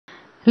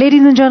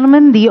Ladies and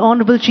gentlemen, the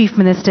Honorable Chief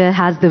Minister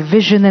has the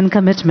vision and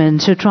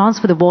commitment to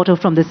transfer the water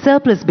from the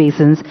surplus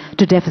basins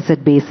to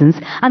deficit basins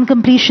and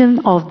completion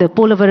of the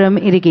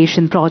Polavaram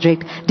irrigation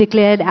project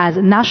declared as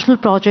a national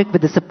project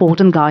with the support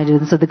and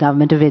guidance of the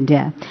Government of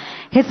India.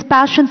 His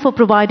passion for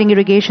providing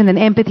irrigation and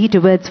empathy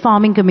towards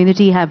farming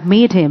community have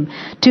made him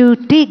to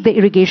take the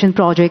irrigation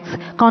projects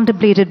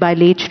contemplated by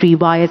late Shri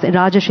Y.S.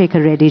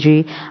 Rajashekhar Reddy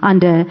ji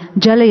under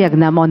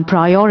Jalayagnam on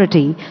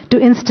priority to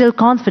instill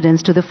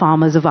confidence to the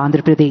farmers of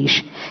Andhra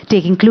Pradesh.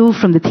 Taking clue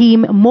from the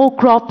theme More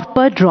Crop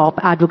Per Drop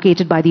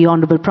advocated by the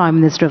Honorable Prime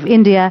Minister of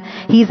India,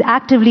 he is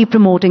actively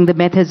promoting the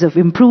methods of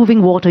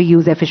improving water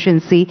use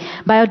efficiency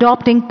by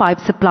adopting pipe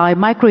supply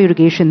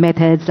micro-irrigation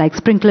methods like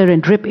sprinkler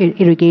and drip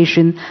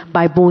irrigation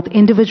by both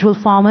individual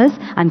farmers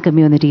and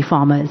community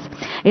farmers.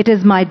 It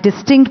is my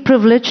distinct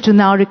privilege to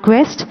now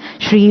request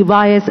Shri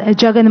Y.S.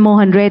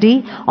 Jagan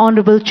Reddy,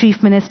 Honorable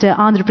Chief Minister,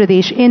 Andhra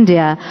Pradesh,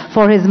 India,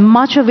 for his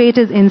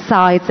much-awaited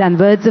insights and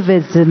words of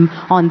wisdom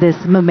on this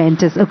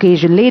momentous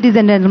occasion. Ladies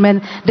and gentlemen,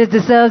 this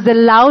deserves a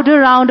louder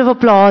round of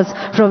applause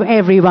from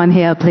everyone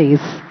here, please.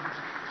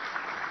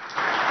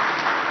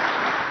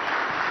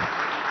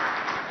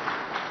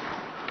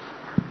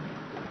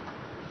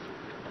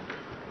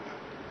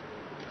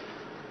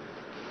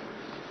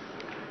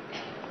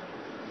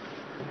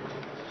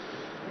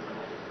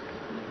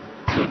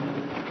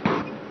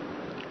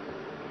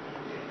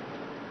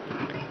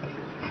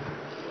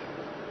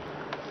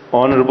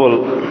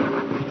 Honorable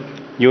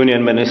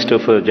Union Minister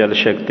for Jal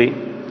Shakti,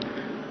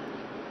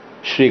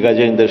 Shri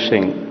Gajendra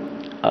Singh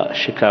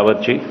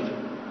Shekhawat ji,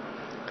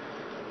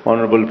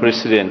 Honorable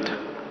President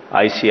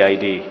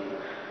ICID,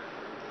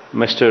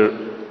 Mr.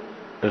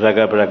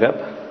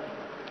 Ragab,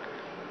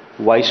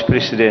 Vice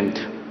President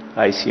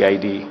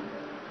ICID,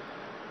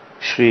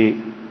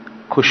 Shri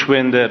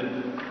Khushwender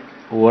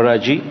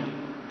Vora ji,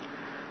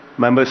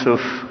 members of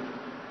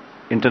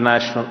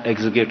International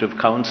Executive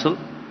Council,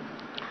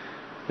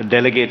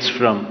 delegates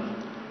from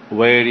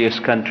various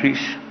countries,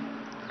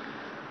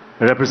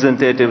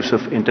 representatives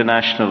of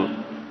international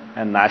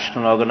and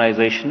national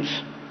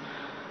organizations,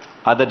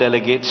 other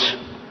delegates,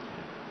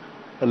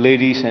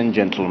 ladies and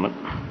gentlemen.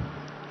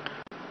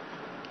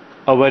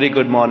 A very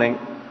good morning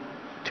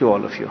to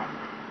all of you.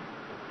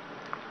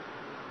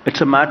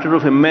 It's a matter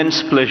of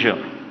immense pleasure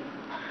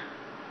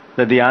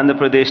that the Andhra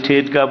Pradesh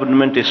state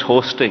government is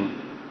hosting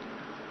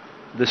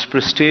this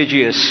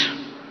prestigious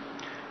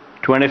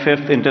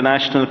 25th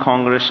International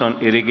Congress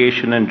on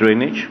Irrigation and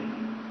Drainage,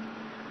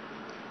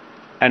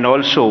 and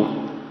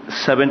also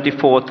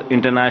 74th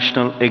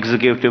International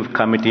Executive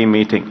Committee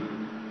meeting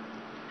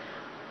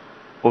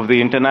of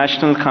the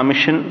International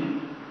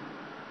Commission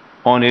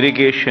on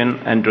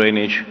Irrigation and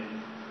Drainage,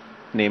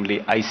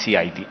 namely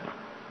ICID,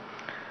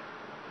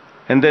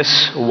 in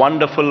this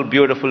wonderful,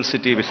 beautiful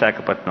city,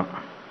 Visakhapatnam.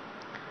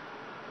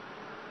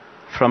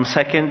 From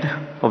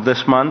 2nd of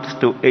this month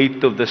to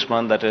 8th of this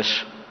month, that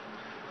is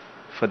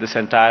for this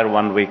entire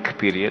 1 week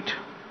period,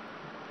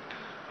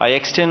 I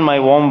extend my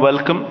warm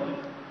welcome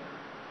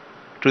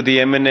to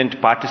the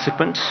eminent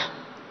participants,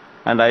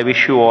 and I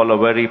wish you all a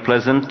very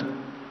pleasant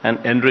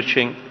and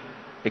enriching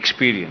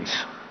experience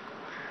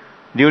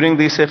during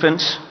these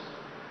events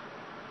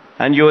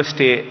and your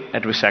stay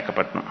at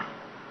Visakhapatnam.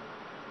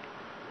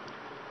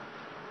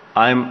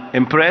 I am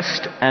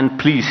impressed and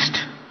pleased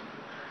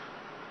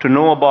to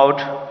know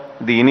about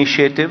the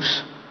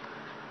initiatives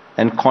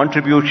and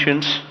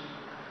contributions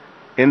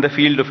in the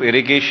field of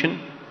irrigation,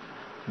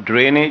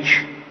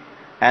 drainage,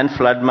 and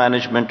flood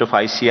management of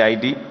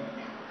ICID,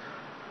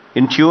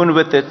 in tune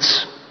with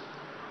its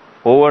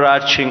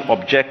overarching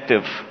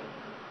objective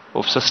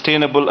of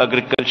sustainable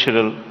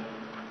agricultural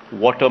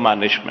water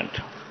management.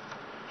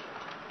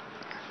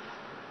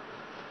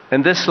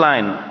 In this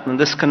line, in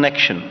this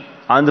connection,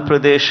 Andhra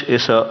Pradesh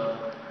is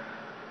a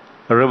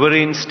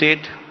riverine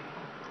state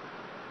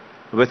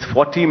with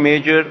 40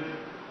 major,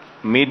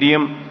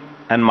 medium,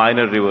 and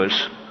minor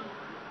rivers,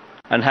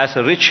 and has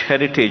a rich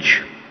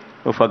heritage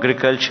of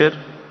agriculture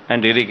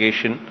and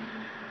irrigation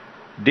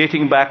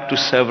dating back to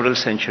several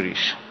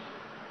centuries.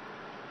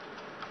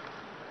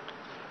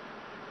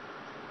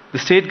 The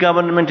state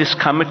government is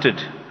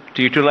committed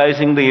to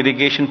utilizing the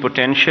irrigation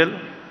potential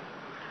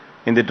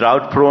in the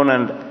drought-prone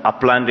and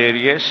upland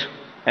areas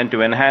and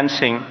to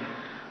enhancing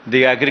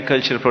the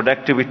agricultural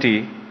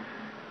productivity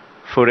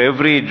for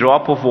every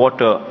drop of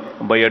water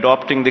by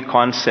adopting the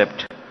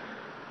concept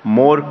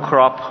more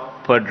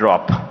crop per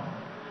drop,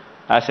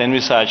 as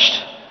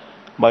envisaged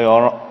by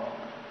our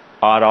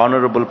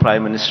Honorable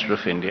Prime Minister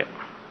of India.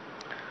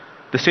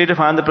 The state of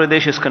Andhra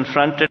Pradesh is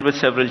confronted with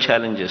several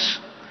challenges.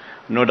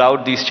 No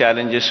doubt these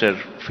challenges are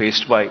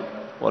faced by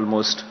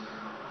almost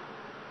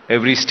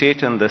every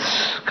state in this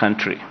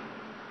country.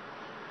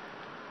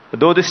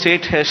 Though the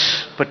state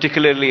has,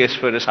 particularly as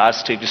far as our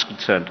state is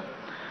concerned,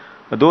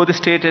 though the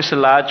state has a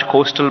large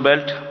coastal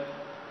belt,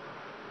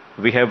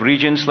 we have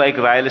regions like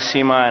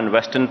Rayalaseema and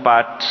western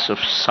parts of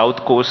South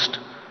Coast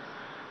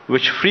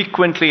which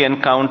frequently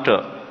encounter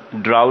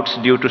droughts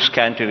due to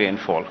scanty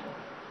rainfall.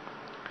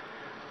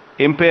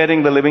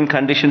 impairing the living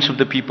conditions of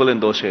the people in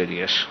those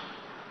areas.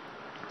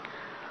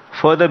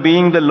 Further,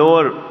 being the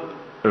lower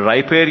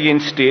riparian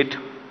state,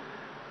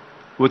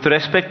 with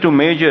respect to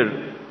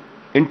major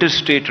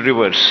interstate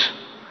rivers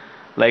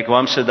like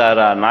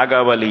Vamsadhara,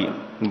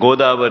 Nagavali,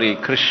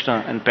 Godavari,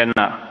 Krishna and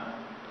Penna,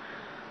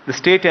 the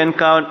state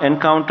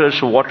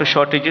encounters water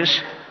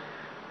shortages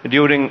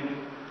during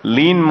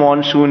lean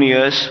monsoon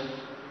years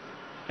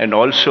and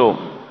also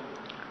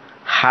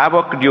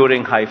havoc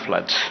during high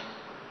floods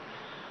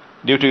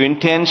due to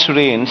intense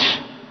rains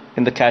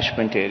in the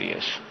catchment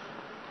areas.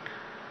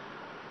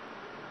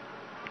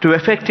 To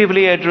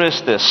effectively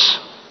address this,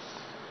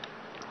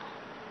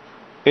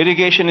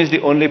 irrigation is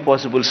the only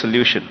possible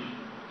solution.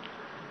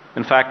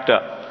 In fact,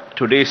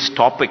 today's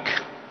topic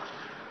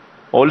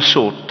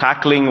also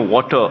tackling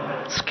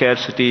water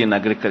scarcity in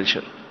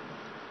agriculture.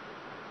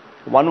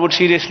 One would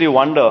seriously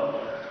wonder,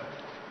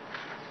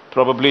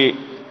 probably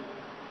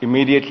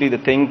immediately the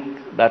thing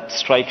that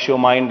strikes your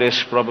mind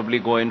is probably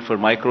going for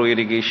micro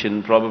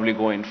irrigation, probably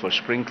going for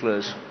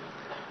sprinklers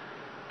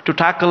to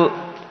tackle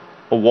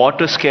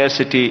water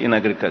scarcity in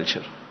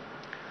agriculture.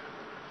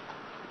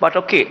 But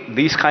okay,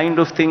 these kind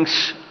of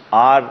things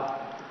are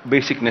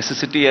basic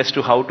necessity as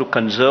to how to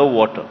conserve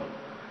water.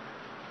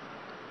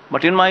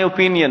 But in my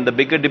opinion, the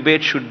bigger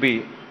debate should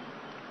be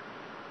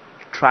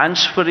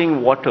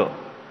transferring water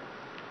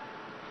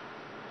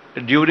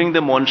during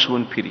the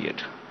monsoon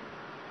period,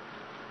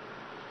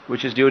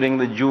 which is during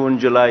the June,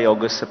 July,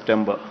 August,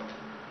 September,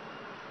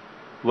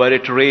 where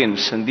it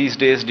rains. And these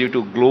days, due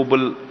to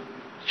global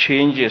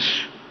changes,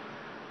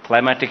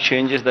 climatic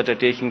changes that are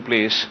taking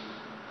place,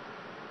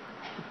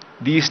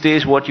 these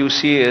days what you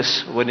see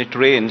is when it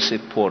rains,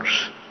 it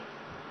pours.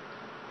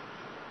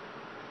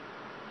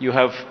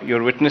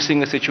 You're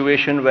witnessing a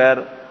situation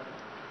where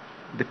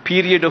the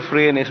period of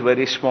rain is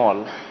very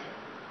small,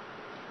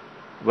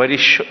 very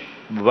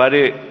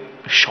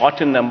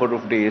short in number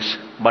of days,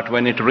 but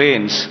when it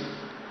rains,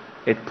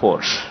 it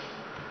pours.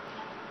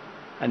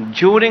 And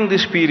during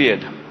this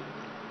period,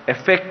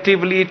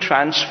 effectively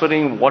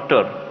transferring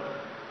water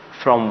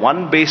from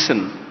one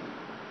basin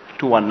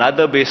to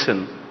another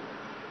basin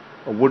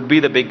would be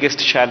the biggest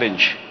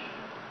challenge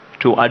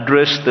to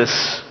address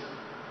this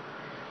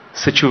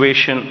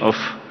situation of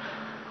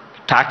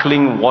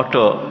tackling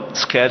water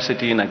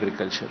scarcity in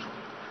agriculture.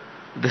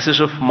 This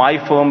is of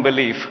my firm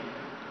belief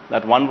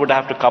that one would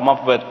have to come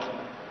up with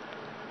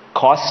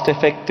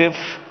cost-effective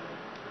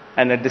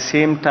and at the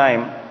same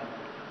time,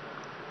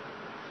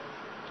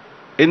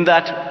 in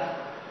that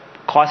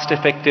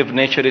cost-effective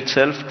nature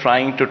itself,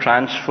 trying to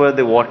transfer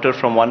the water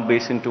from one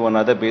basin to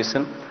another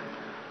basin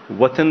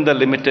within the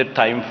limited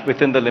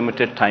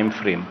time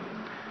frame,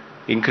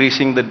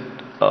 increasing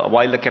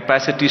while the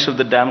capacities of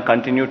the dam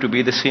continue to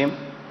be the same.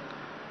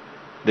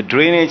 The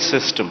drainage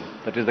system,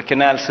 that is the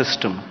canal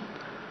system,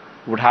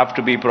 would have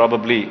to be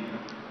probably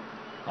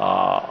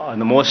in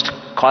the most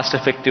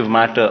cost-effective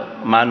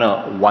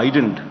manner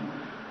widened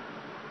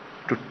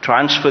to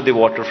transfer the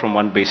water from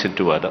one basin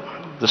to other.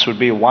 This would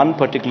be one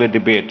particular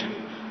debate.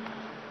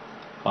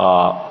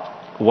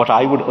 What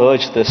I would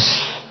urge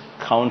this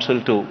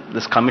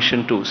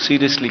commission to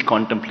seriously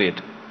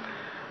contemplate,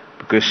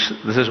 because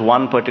this is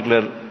one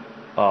particular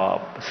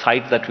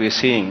site that we are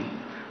seeing,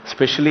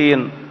 especially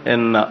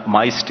in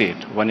my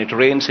state. When it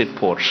rains, it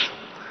pours.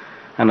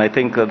 And I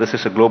think this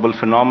is a global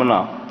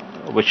phenomena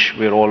which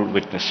we are all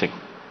witnessing.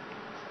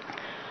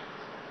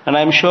 And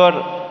I'm sure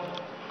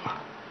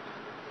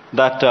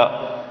that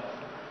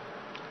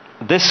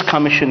this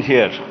commission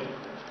here,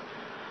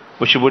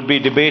 which would be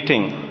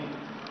debating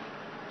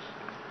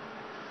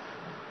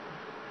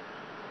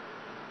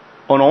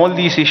on all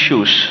these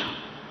issues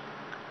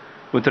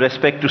with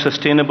respect to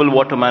sustainable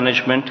water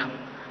management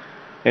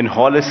in a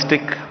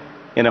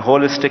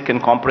holistic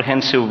and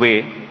comprehensive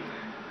way,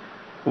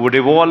 would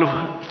evolve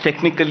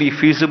technically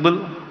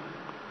feasible,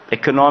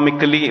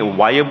 economically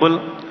viable,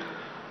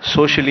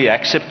 socially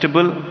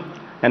acceptable,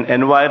 and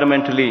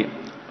environmentally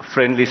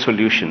friendly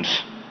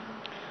solutions.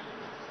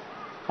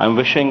 I'm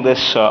wishing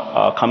this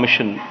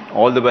commission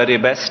all the very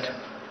best.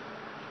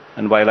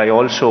 And while I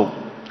also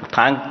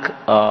thank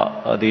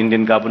the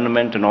Indian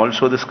government and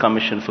also this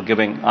commission for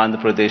giving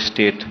Andhra Pradesh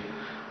state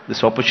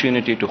this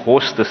opportunity to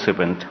host this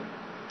event,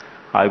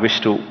 I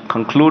wish to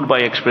conclude by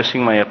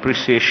expressing my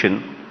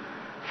appreciation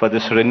for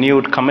this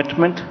renewed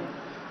commitment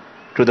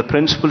to the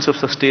principles of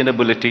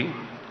sustainability,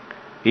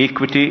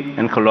 equity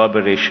and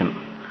collaboration.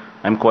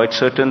 I'm quite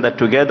certain that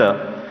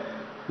together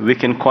we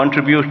can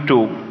contribute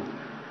to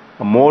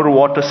a more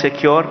water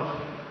secure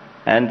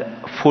and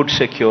food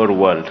secure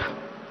world.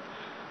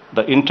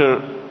 The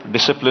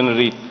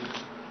interdisciplinary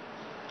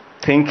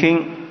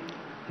thinking,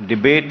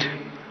 debate,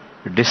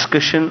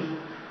 discussion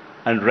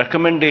and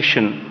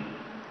recommendations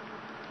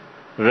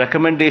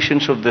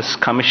of this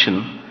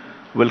commission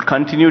will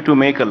continue to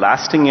make a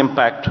lasting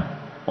impact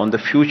on the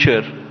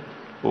future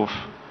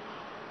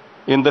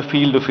in the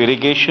field of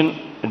irrigation,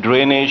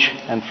 drainage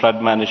and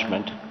flood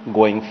management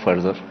going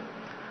further.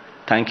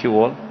 Thank you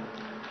all.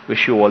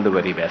 Wish you all the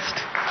very best.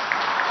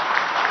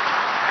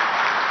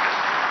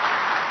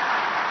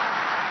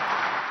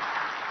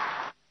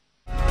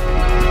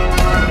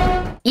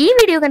 ఈ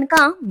video కనుక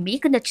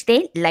మీకు నచ్చితే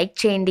like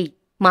చేయండి.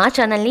 మా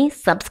ఛానల్ని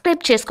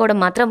subscribe చేసుకోవడం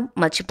మాత్రం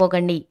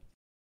మర్చిపోకండి.